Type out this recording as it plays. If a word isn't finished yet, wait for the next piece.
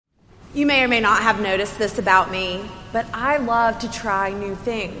You may or may not have noticed this about me, but I love to try new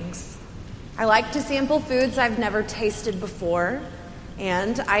things. I like to sample foods I've never tasted before,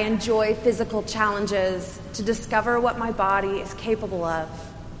 and I enjoy physical challenges to discover what my body is capable of.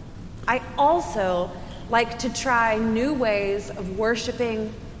 I also like to try new ways of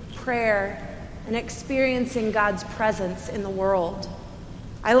worshiping, prayer, and experiencing God's presence in the world.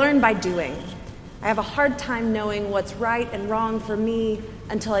 I learn by doing. I have a hard time knowing what's right and wrong for me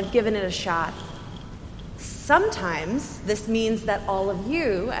until I've given it a shot. Sometimes this means that all of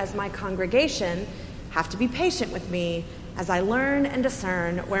you, as my congregation, have to be patient with me as I learn and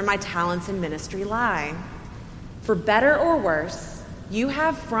discern where my talents in ministry lie. For better or worse, you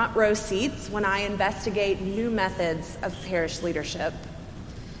have front row seats when I investigate new methods of parish leadership.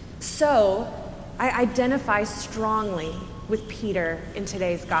 So, I identify strongly with Peter in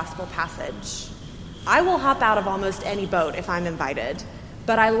today's gospel passage. I will hop out of almost any boat if I'm invited,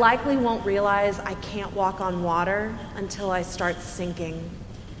 but I likely won't realize I can't walk on water until I start sinking.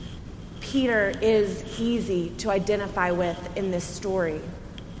 Peter is easy to identify with in this story.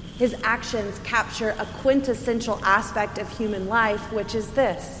 His actions capture a quintessential aspect of human life, which is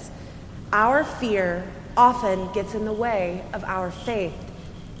this: our fear often gets in the way of our faith,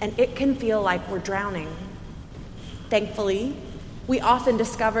 and it can feel like we're drowning. Thankfully, we often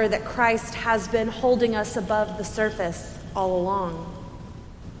discover that Christ has been holding us above the surface all along.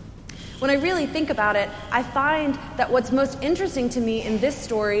 When I really think about it, I find that what's most interesting to me in this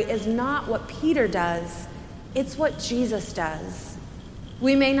story is not what Peter does, it's what Jesus does.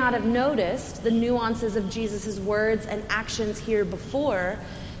 We may not have noticed the nuances of Jesus' words and actions here before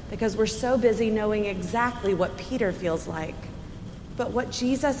because we're so busy knowing exactly what Peter feels like. But what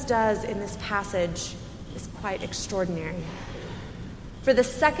Jesus does in this passage is quite extraordinary. For the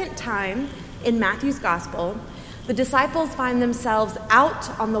second time in Matthew's gospel, the disciples find themselves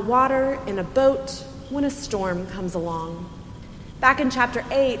out on the water in a boat when a storm comes along. Back in chapter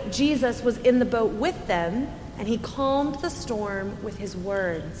 8, Jesus was in the boat with them, and he calmed the storm with his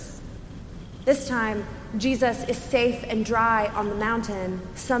words. This time, Jesus is safe and dry on the mountain,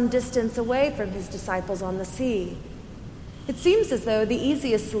 some distance away from his disciples on the sea. It seems as though the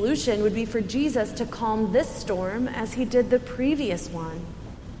easiest solution would be for Jesus to calm this storm as he did the previous one.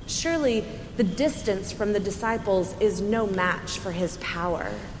 Surely the distance from the disciples is no match for his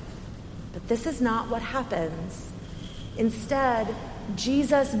power. But this is not what happens. Instead,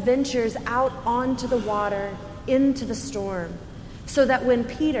 Jesus ventures out onto the water, into the storm, so that when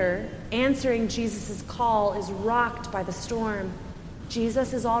Peter, answering Jesus' call, is rocked by the storm,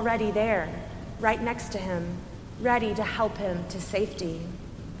 Jesus is already there, right next to him, ready to help him to safety.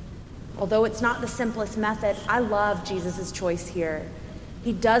 Although it's not the simplest method, I love Jesus' choice here.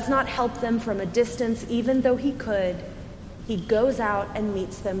 He does not help them from a distance, even though he could. He goes out and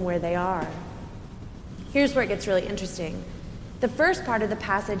meets them where they are. Here's where it gets really interesting. The first part of the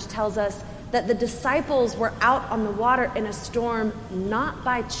passage tells us that the disciples were out on the water in a storm not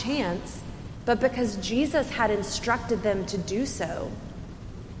by chance, but because Jesus had instructed them to do so.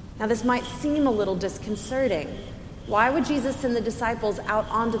 Now, this might seem a little disconcerting. Why would Jesus send the disciples out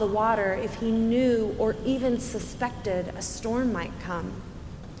onto the water if he knew or even suspected a storm might come?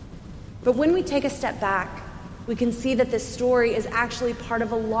 But when we take a step back, we can see that this story is actually part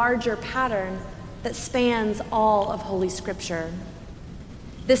of a larger pattern that spans all of Holy Scripture.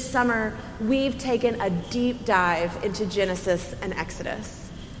 This summer, we've taken a deep dive into Genesis and Exodus.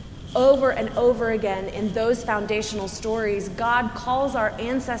 Over and over again in those foundational stories, God calls our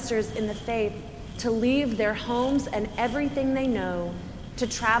ancestors in the faith to leave their homes and everything they know, to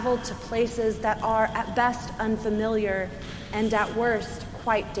travel to places that are at best unfamiliar and at worst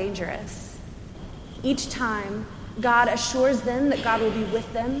quite dangerous. Each time, God assures them that God will be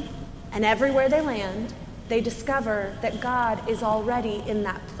with them, and everywhere they land, they discover that God is already in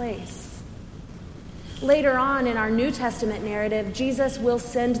that place. Later on in our New Testament narrative, Jesus will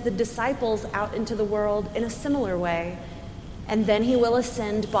send the disciples out into the world in a similar way, and then he will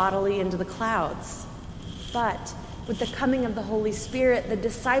ascend bodily into the clouds. But with the coming of the Holy Spirit, the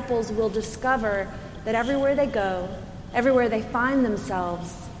disciples will discover that everywhere they go, everywhere they find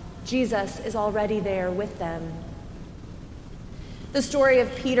themselves, Jesus is already there with them. The story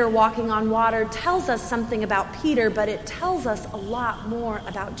of Peter walking on water tells us something about Peter, but it tells us a lot more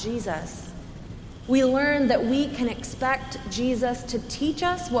about Jesus. We learn that we can expect Jesus to teach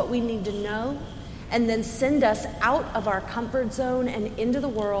us what we need to know and then send us out of our comfort zone and into the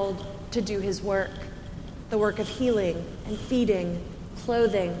world to do his work, the work of healing and feeding,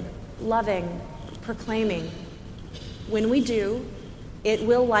 clothing, loving, proclaiming. When we do, it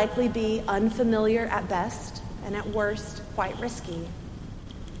will likely be unfamiliar at best and at worst quite risky.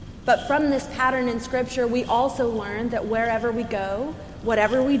 But from this pattern in Scripture, we also learn that wherever we go,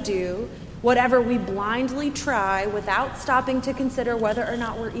 whatever we do, whatever we blindly try without stopping to consider whether or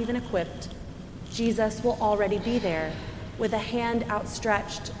not we're even equipped, Jesus will already be there with a hand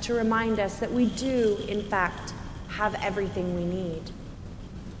outstretched to remind us that we do, in fact, have everything we need.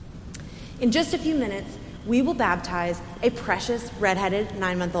 In just a few minutes, we will baptize a precious redheaded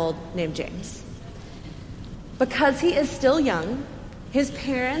 9-month-old named James. Because he is still young, his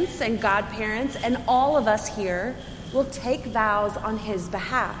parents and godparents and all of us here will take vows on his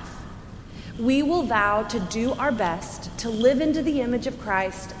behalf. We will vow to do our best to live into the image of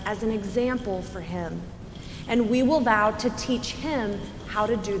Christ as an example for him, and we will vow to teach him how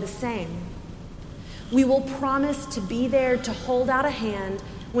to do the same. We will promise to be there to hold out a hand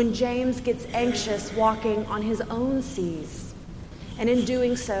when James gets anxious walking on his own seas, and in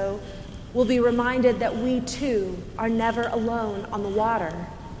doing so, we'll be reminded that we too are never alone on the water.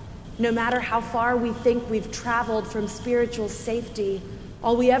 No matter how far we think we've traveled from spiritual safety,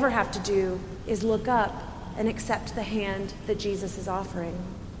 all we ever have to do is look up and accept the hand that Jesus is offering.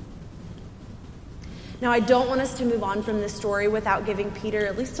 Now, I don't want us to move on from this story without giving Peter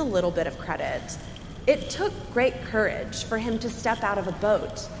at least a little bit of credit. It took great courage for him to step out of a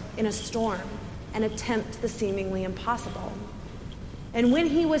boat in a storm and attempt the seemingly impossible. And when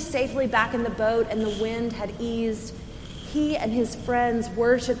he was safely back in the boat and the wind had eased, he and his friends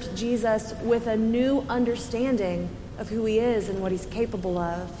worshiped Jesus with a new understanding of who he is and what he's capable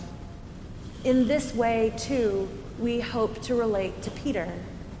of. In this way, too, we hope to relate to Peter.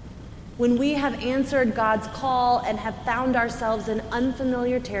 When we have answered God's call and have found ourselves in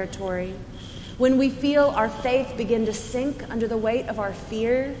unfamiliar territory, when we feel our faith begin to sink under the weight of our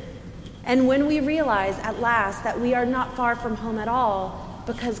fear, and when we realize at last that we are not far from home at all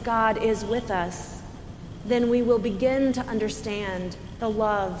because God is with us, then we will begin to understand the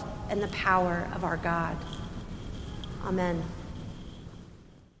love and the power of our God. Amen.